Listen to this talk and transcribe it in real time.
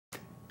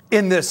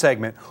In this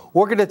segment,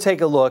 we're going to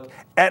take a look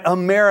at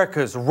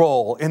America's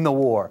role in the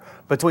war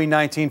between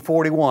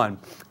 1941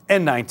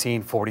 and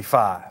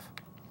 1945.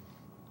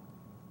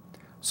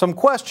 Some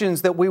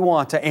questions that we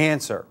want to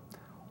answer.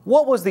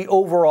 What was the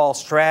overall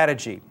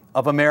strategy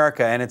of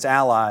America and its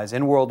allies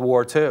in World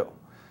War II?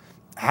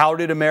 How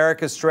did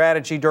America's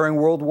strategy during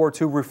World War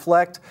II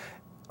reflect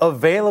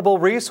available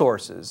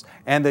resources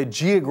and the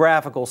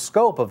geographical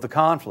scope of the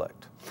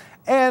conflict?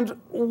 And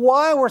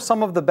why were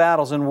some of the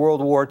battles in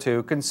World War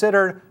II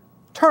considered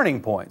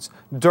turning points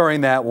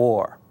during that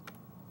war?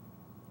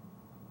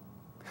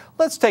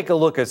 Let's take a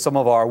look at some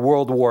of our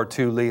World War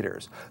II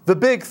leaders. The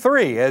big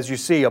three, as you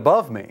see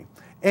above me,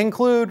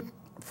 include,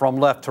 from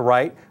left to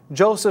right,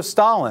 Joseph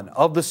Stalin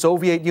of the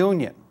Soviet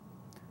Union.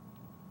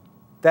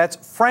 That's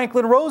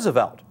Franklin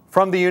Roosevelt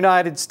from the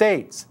United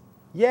States.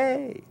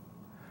 Yay!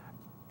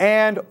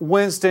 And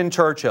Winston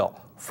Churchill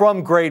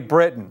from Great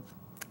Britain.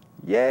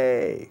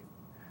 Yay!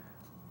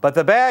 But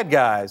the bad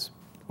guys,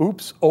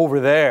 oops, over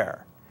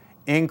there,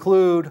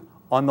 include,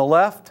 on the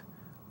left,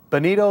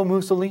 Benito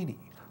Mussolini,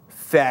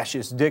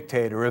 fascist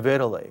dictator of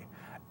Italy,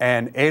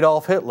 and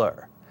Adolf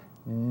Hitler,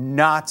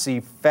 Nazi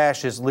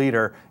fascist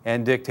leader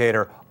and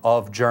dictator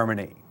of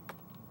Germany.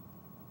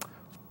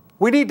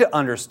 We need to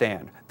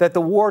understand that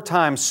the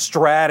wartime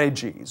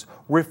strategies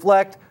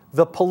reflect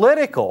the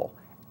political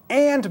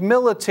and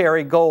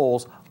military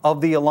goals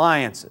of the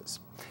alliances.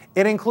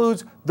 It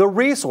includes the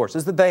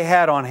resources that they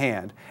had on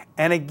hand,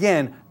 and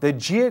again, the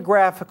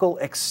geographical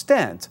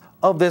extent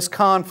of this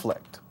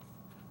conflict.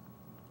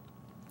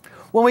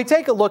 When we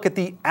take a look at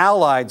the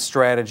Allied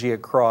strategy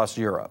across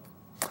Europe,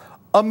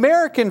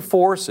 American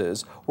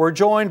forces were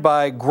joined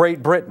by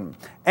Great Britain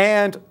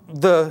and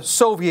the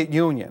Soviet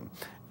Union.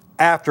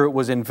 After it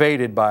was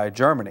invaded by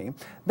Germany,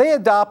 they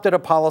adopted a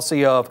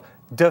policy of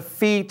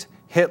defeat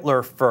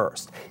Hitler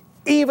first.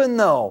 Even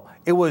though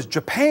it was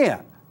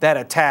Japan that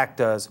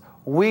attacked us,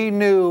 we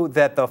knew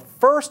that the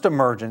first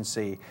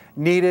emergency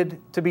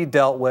needed to be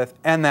dealt with,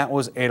 and that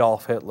was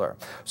Adolf Hitler.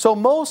 So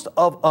most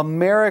of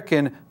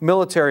American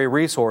military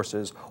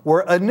resources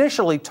were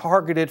initially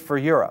targeted for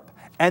Europe,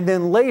 and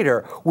then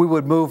later we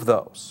would move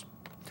those.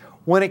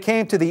 When it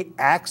came to the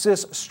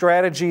Axis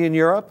strategy in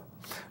Europe,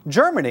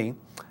 Germany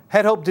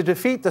had hoped to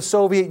defeat the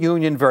Soviet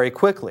Union very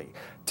quickly,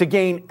 to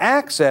gain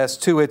access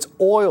to its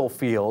oil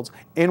fields,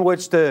 in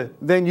which to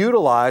then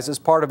utilize as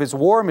part of its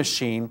war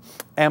machine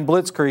and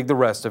blitzkrieg the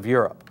rest of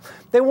Europe.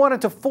 They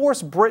wanted to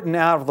force Britain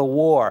out of the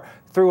war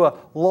through a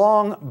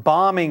long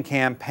bombing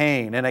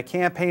campaign and a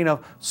campaign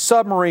of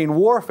submarine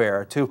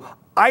warfare to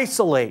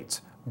isolate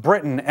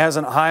Britain as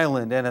an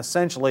island and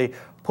essentially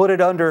put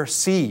it under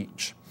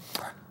siege.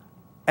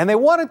 And they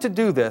wanted to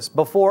do this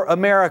before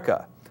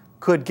America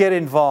could get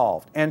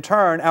involved and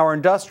turn our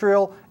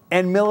industrial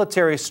and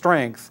military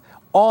strength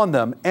on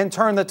them and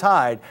turn the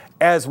tide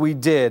as we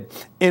did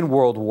in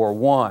World War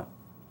I.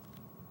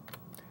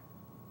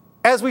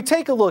 As we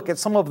take a look at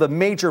some of the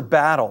major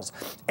battles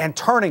and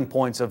turning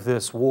points of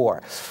this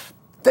war,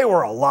 there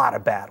were a lot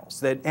of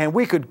battles, and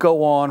we could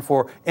go on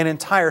for an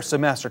entire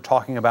semester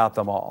talking about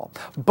them all.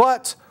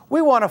 But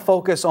we want to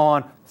focus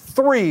on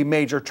three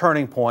major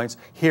turning points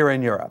here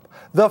in Europe.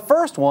 The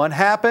first one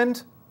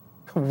happened,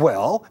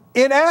 well,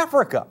 in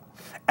Africa,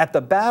 at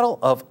the Battle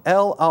of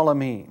El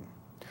Alamein.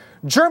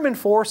 German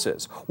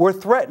forces were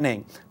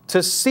threatening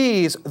to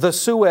seize the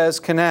Suez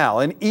Canal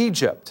in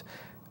Egypt,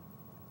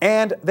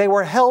 and they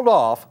were held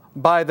off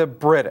by the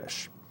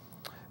British.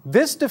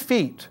 This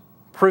defeat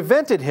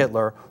prevented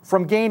Hitler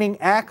from gaining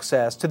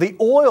access to the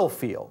oil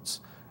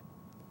fields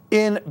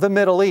in the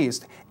Middle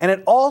East, and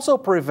it also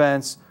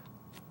prevents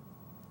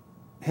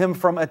him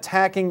from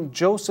attacking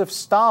Joseph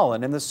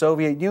Stalin in the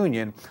Soviet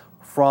Union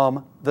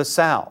from the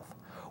south.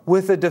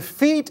 With a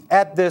defeat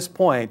at this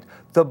point,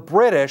 the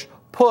British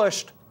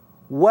pushed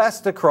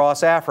west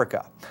across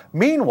Africa.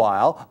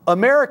 Meanwhile,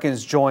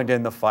 Americans joined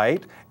in the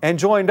fight and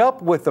joined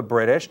up with the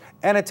British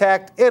and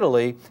attacked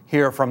Italy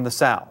here from the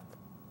south.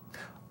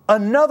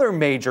 Another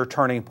major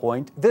turning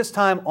point, this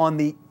time on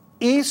the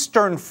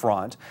Eastern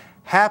Front,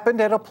 happened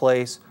at a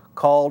place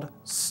called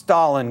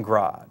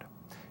Stalingrad.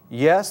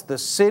 Yes, the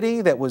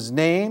city that was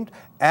named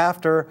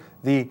after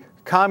the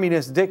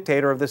communist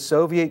dictator of the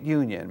Soviet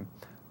Union.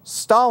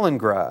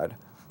 Stalingrad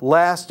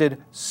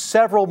lasted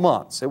several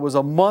months. It was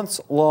a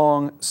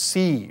months-long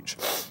siege.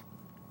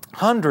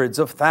 Hundreds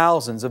of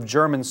thousands of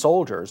German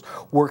soldiers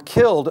were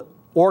killed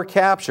or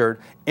captured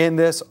in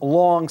this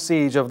long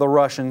siege of the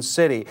Russian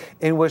city,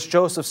 in which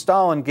Joseph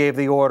Stalin gave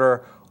the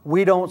order,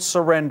 "We don't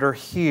surrender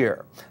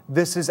here.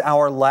 This is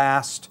our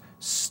last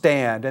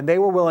stand." And they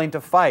were willing to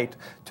fight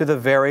to the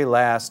very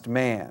last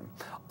man.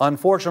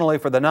 Unfortunately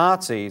for the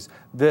Nazis,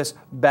 this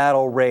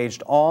battle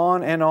raged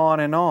on and on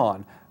and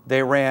on.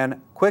 They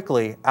ran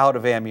quickly out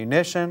of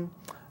ammunition,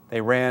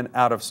 they ran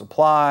out of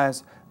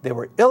supplies, they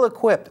were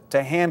ill-equipped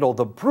to handle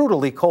the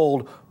brutally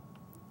cold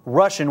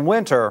Russian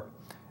winter,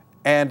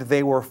 and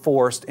they were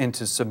forced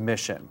into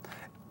submission.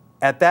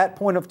 At that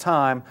point of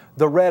time,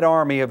 the Red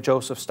Army of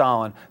Joseph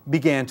Stalin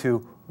began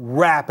to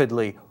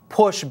rapidly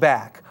push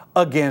back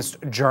against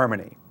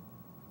Germany.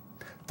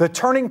 The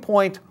turning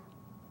point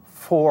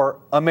for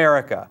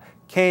America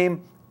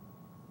came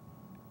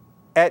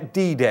at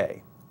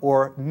D-Day,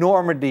 or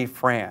Normandy,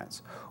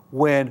 France,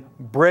 when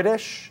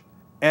British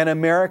and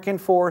American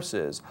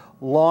forces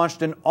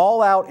launched an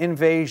all-out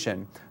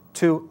invasion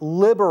to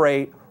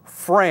liberate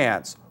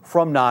France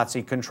from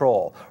Nazi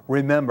control.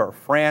 Remember,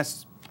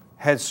 France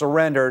had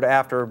surrendered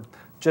after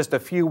just a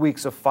few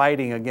weeks of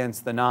fighting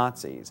against the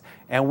Nazis,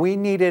 and we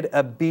needed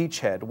a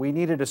beachhead. We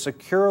needed a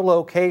secure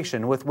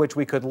location with which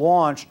we could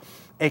launch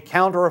a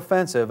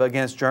counteroffensive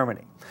against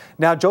Germany.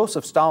 Now,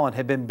 Joseph Stalin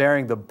had been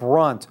bearing the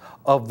brunt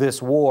of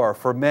this war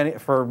for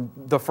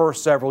the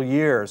first several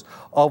years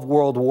of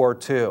World War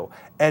II.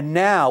 And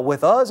now,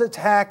 with us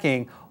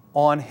attacking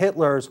on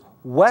Hitler's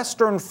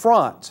Western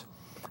Front,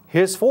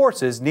 his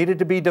forces needed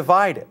to be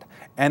divided,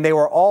 and they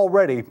were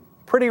already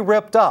pretty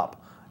ripped up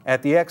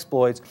at the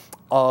exploits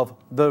of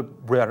the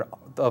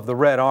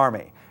Red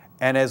Army.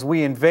 And as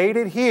we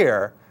invaded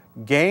here,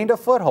 gained a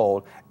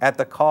foothold at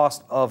the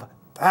cost of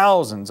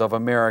thousands of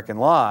American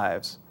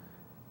lives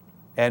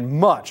and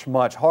much,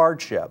 much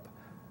hardship,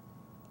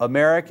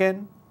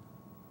 American,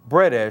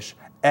 British,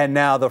 and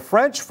now the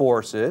French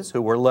forces,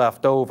 who were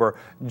left over,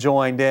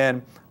 joined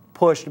in,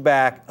 pushed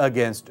back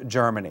against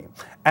Germany.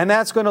 And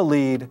that's going to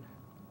lead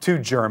to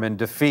German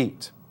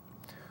defeat.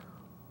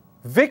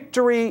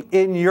 Victory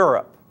in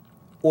Europe,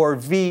 or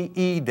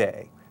VE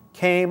Day,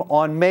 came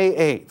on May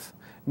 8th,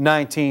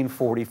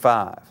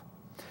 1945.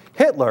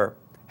 Hitler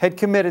had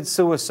committed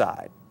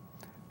suicide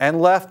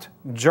and left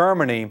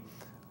Germany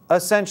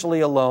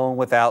essentially alone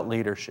without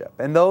leadership.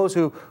 And those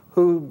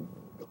who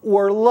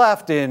were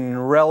left in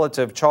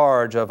relative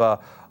charge of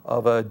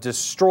a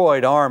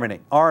destroyed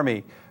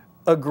army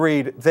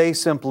agreed they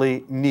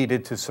simply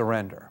needed to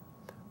surrender.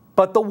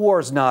 But the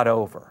war's not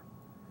over.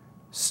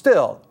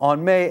 Still,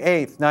 on May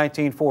 8th,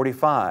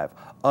 1945,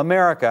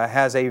 America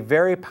has a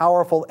very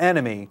powerful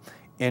enemy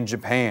in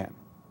Japan.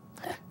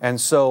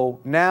 And so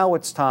now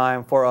it's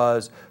time for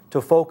us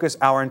to focus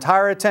our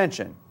entire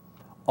attention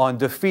on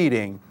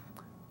defeating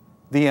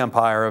the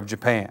Empire of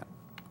Japan.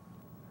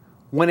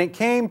 When it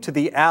came to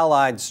the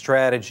Allied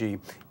strategy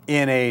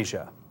in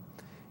Asia,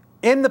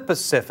 in the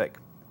Pacific,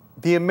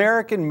 the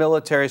American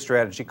military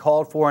strategy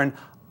called for an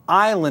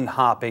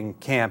island-hopping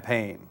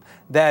campaign.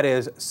 That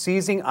is,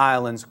 seizing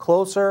islands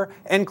closer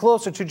and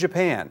closer to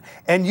Japan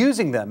and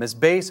using them as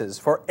bases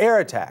for air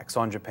attacks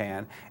on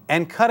Japan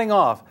and cutting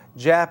off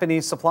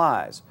Japanese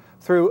supplies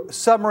through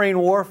submarine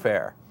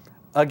warfare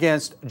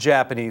against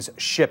Japanese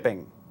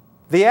shipping.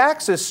 The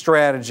Axis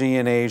strategy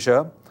in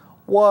Asia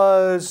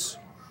was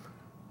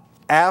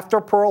after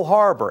Pearl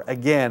Harbor.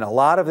 Again, a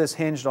lot of this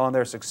hinged on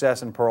their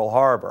success in Pearl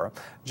Harbor.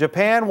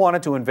 Japan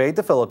wanted to invade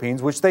the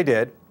Philippines, which they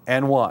did,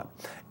 and won.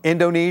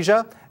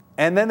 Indonesia,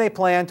 and then they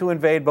planned to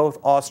invade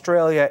both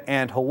Australia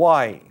and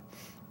Hawaii.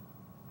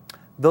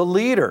 The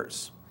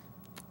leaders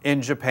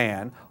in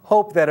Japan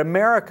hoped that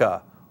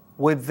America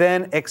would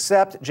then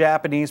accept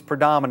Japanese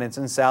predominance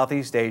in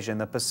Southeast Asia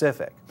and the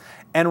Pacific.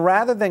 And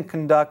rather than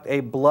conduct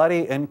a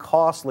bloody and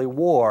costly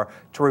war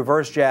to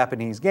reverse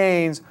Japanese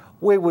gains,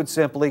 we would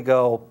simply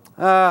go,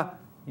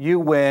 you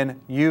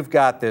win, you've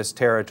got this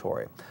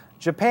territory.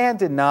 Japan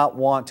did not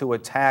want to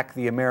attack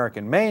the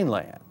American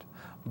mainland,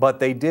 but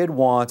they did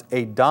want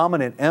a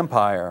dominant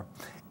empire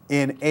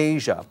in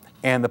Asia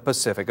and the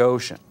Pacific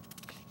Ocean.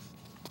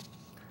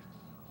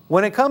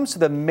 When it comes to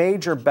the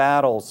major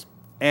battles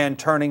and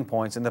turning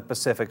points in the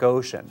Pacific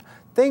Ocean,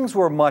 things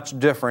were much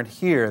different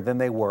here than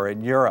they were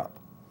in Europe.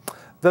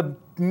 The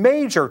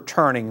major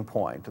turning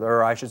point,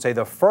 or I should say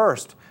the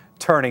first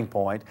turning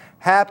point,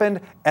 happened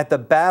at the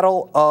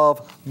Battle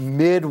of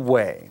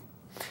Midway.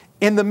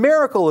 In the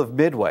Miracle of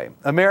Midway,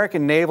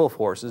 American naval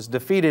forces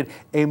defeated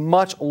a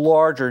much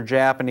larger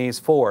Japanese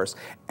force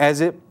as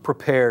it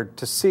prepared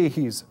to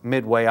seize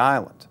Midway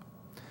Island.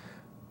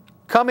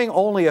 Coming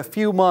only a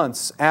few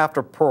months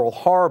after Pearl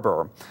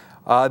Harbor,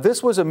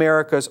 this was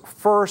America's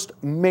first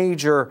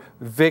major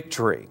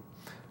victory.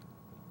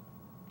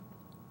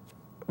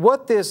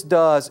 What this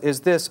does is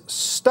this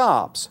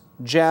stops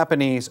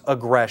Japanese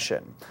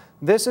aggression.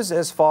 This is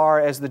as far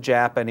as the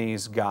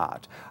Japanese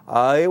got.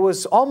 It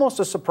was almost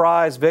a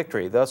surprise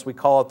victory, thus we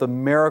call it the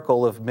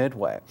Miracle of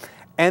Midway.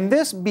 And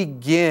this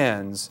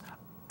begins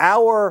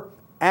our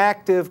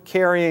active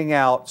carrying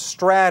out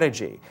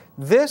strategy.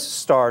 This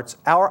starts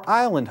our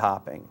island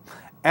hopping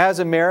as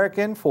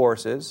American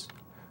forces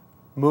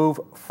move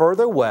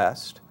further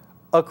west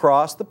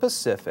across the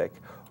Pacific,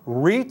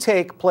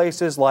 retake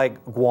places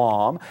like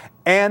Guam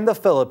and the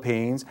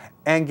Philippines,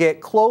 and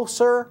get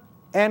closer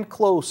and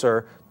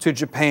closer to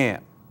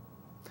Japan.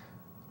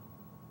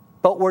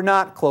 But we're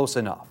not close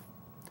enough.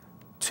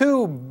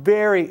 Two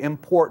very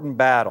important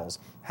battles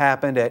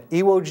happened at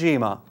Iwo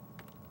Jima,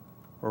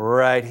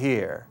 right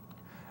here,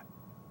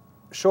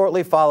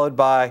 shortly followed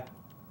by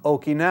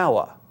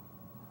Okinawa,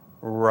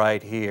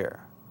 right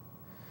here.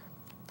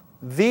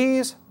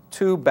 These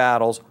two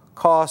battles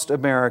cost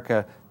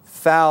America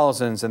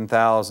thousands and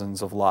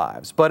thousands of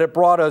lives, but it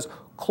brought us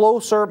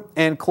closer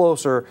and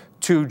closer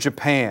to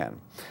Japan.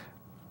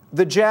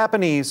 the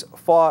Japanese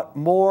fought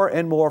more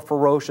and more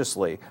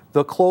ferociously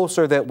the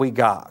closer that we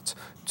got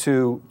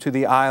to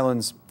the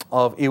islands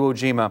of Iwo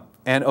Jima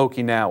and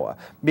Okinawa,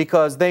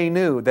 because they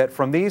knew that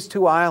from these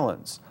two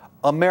islands,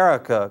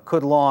 America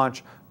could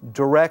launch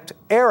direct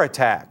air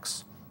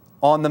attacks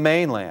on the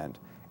mainland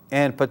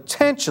and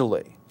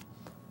potentially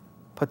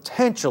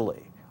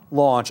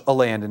launch a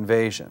land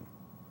invasion.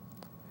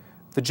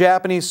 The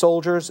Japanese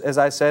soldiers, as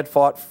I said,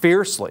 fought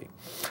fiercely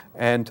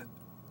and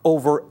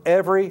over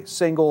every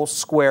single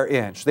square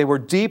inch. They were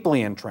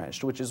deeply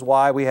entrenched, which is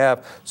why we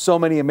have so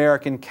many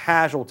American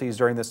casualties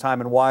during this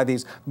time and why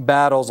these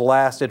battles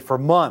lasted for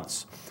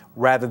months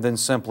rather than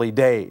simply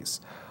days.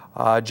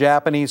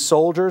 Japanese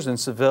soldiers and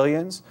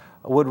civilians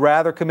would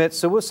rather commit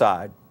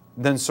suicide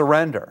than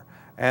surrender,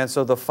 and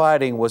so the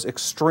fighting was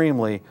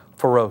extremely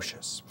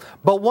ferocious.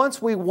 But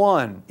once we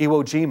won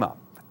Iwo Jima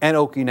and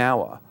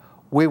Okinawa,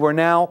 we were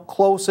now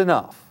close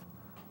enough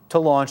to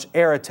launch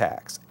air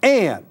attacks,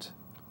 and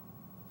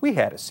we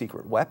had a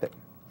secret weapon.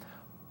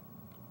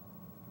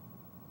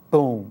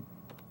 Boom.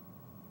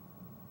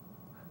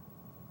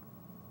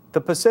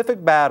 The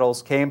Pacific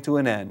battles came to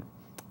an end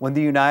when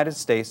the United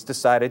States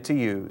decided to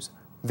use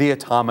the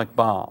atomic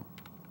bomb.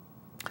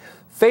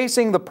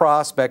 Facing the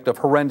prospect of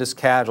horrendous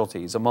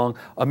casualties among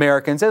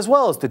Americans as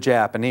well as the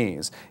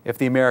Japanese if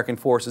the American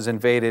forces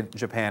invaded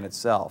Japan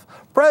itself,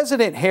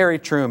 President Harry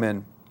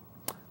Truman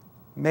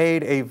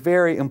made a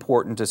very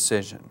important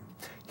decision.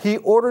 He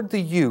ordered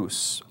the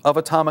use of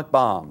atomic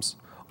bombs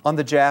on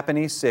the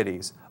Japanese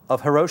cities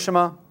of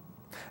Hiroshima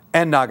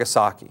and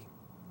Nagasaki.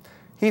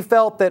 He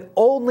felt that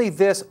only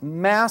this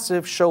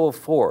massive show of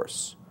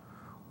force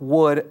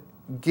would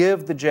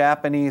give the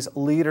Japanese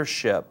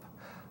leadership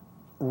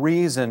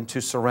reason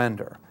to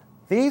surrender.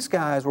 These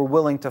guys were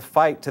willing to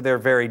fight to their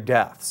very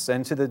deaths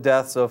and to the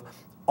deaths of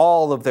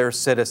all of their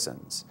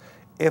citizens.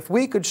 If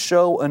we could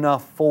show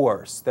enough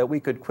force that we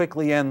could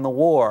quickly end the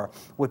war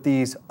with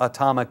these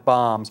atomic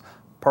bombs,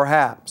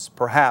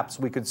 perhaps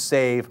we could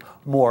save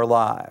more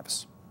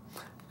lives.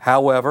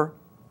 However,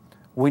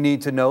 we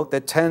need to note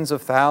that tens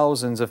of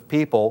thousands of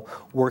people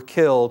were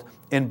killed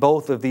in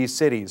both of these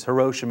cities,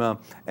 Hiroshima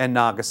and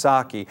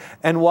Nagasaki.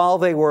 And while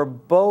they were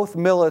both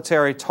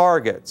military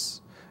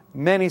targets,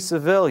 many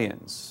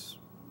civilians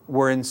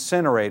were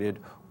incinerated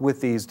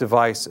with these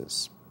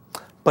devices.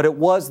 But it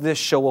was this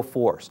show of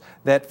force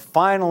that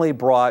finally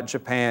brought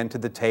Japan to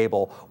the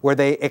table where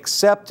they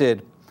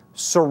accepted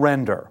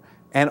surrender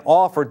and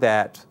offered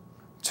that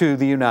to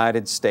the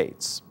United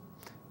States.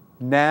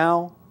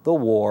 Now the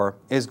war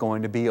is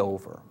going to be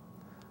over.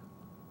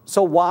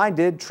 So why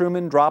did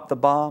Truman drop the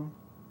bomb?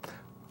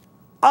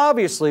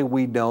 Obviously,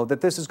 we know that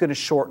this is going to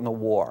shorten the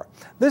war.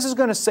 This is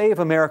going to save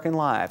American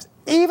lives,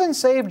 even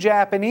save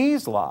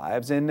Japanese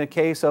lives in the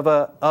case of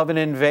an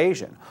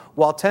invasion.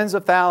 While tens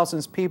of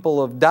thousands of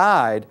people have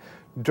died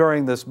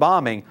during this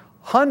bombing,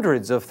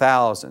 hundreds of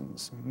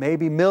thousands,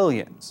 maybe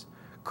millions,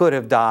 could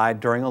have died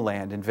during a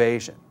land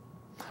invasion.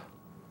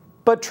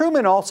 But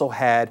Truman also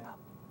had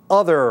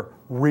other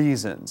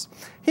reasons.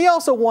 He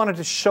also wanted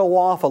to show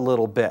off a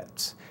little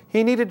bit.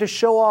 He needed to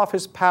show off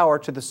his power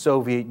to the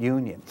Soviet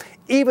Union.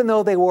 Even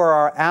though they were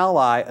our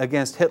ally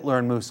against Hitler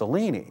and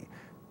Mussolini,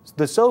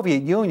 the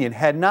Soviet Union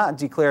had not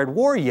declared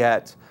war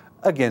yet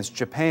against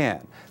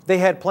Japan. They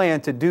had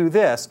planned to do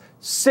this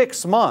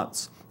 6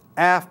 months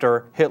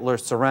after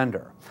Hitler's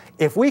surrender.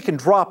 If we can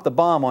drop the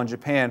bomb on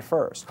Japan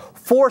first,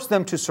 force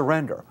them to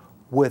surrender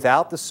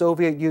without the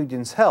Soviet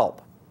Union's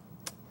help,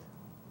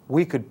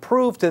 we could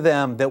prove to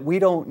them that we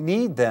don't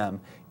need them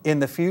in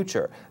the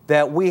future,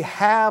 that we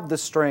have the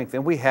strength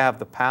and we have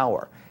the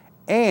power.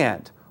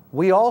 And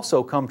we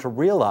also come to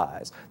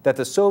realize that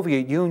the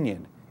Soviet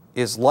Union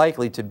is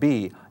likely to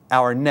be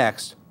our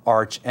next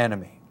arch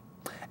enemy.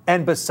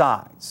 And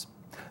besides,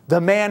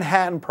 the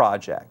Manhattan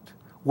Project,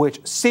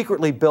 which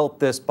secretly built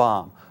this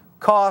bomb,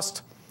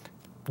 cost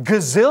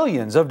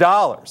gazillions of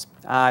dollars.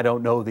 I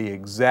don't know the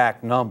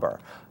exact number.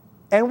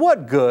 And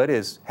what good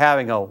is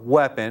having a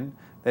weapon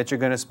that you're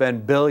going to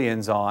spend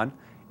billions on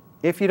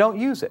if you don't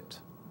use it?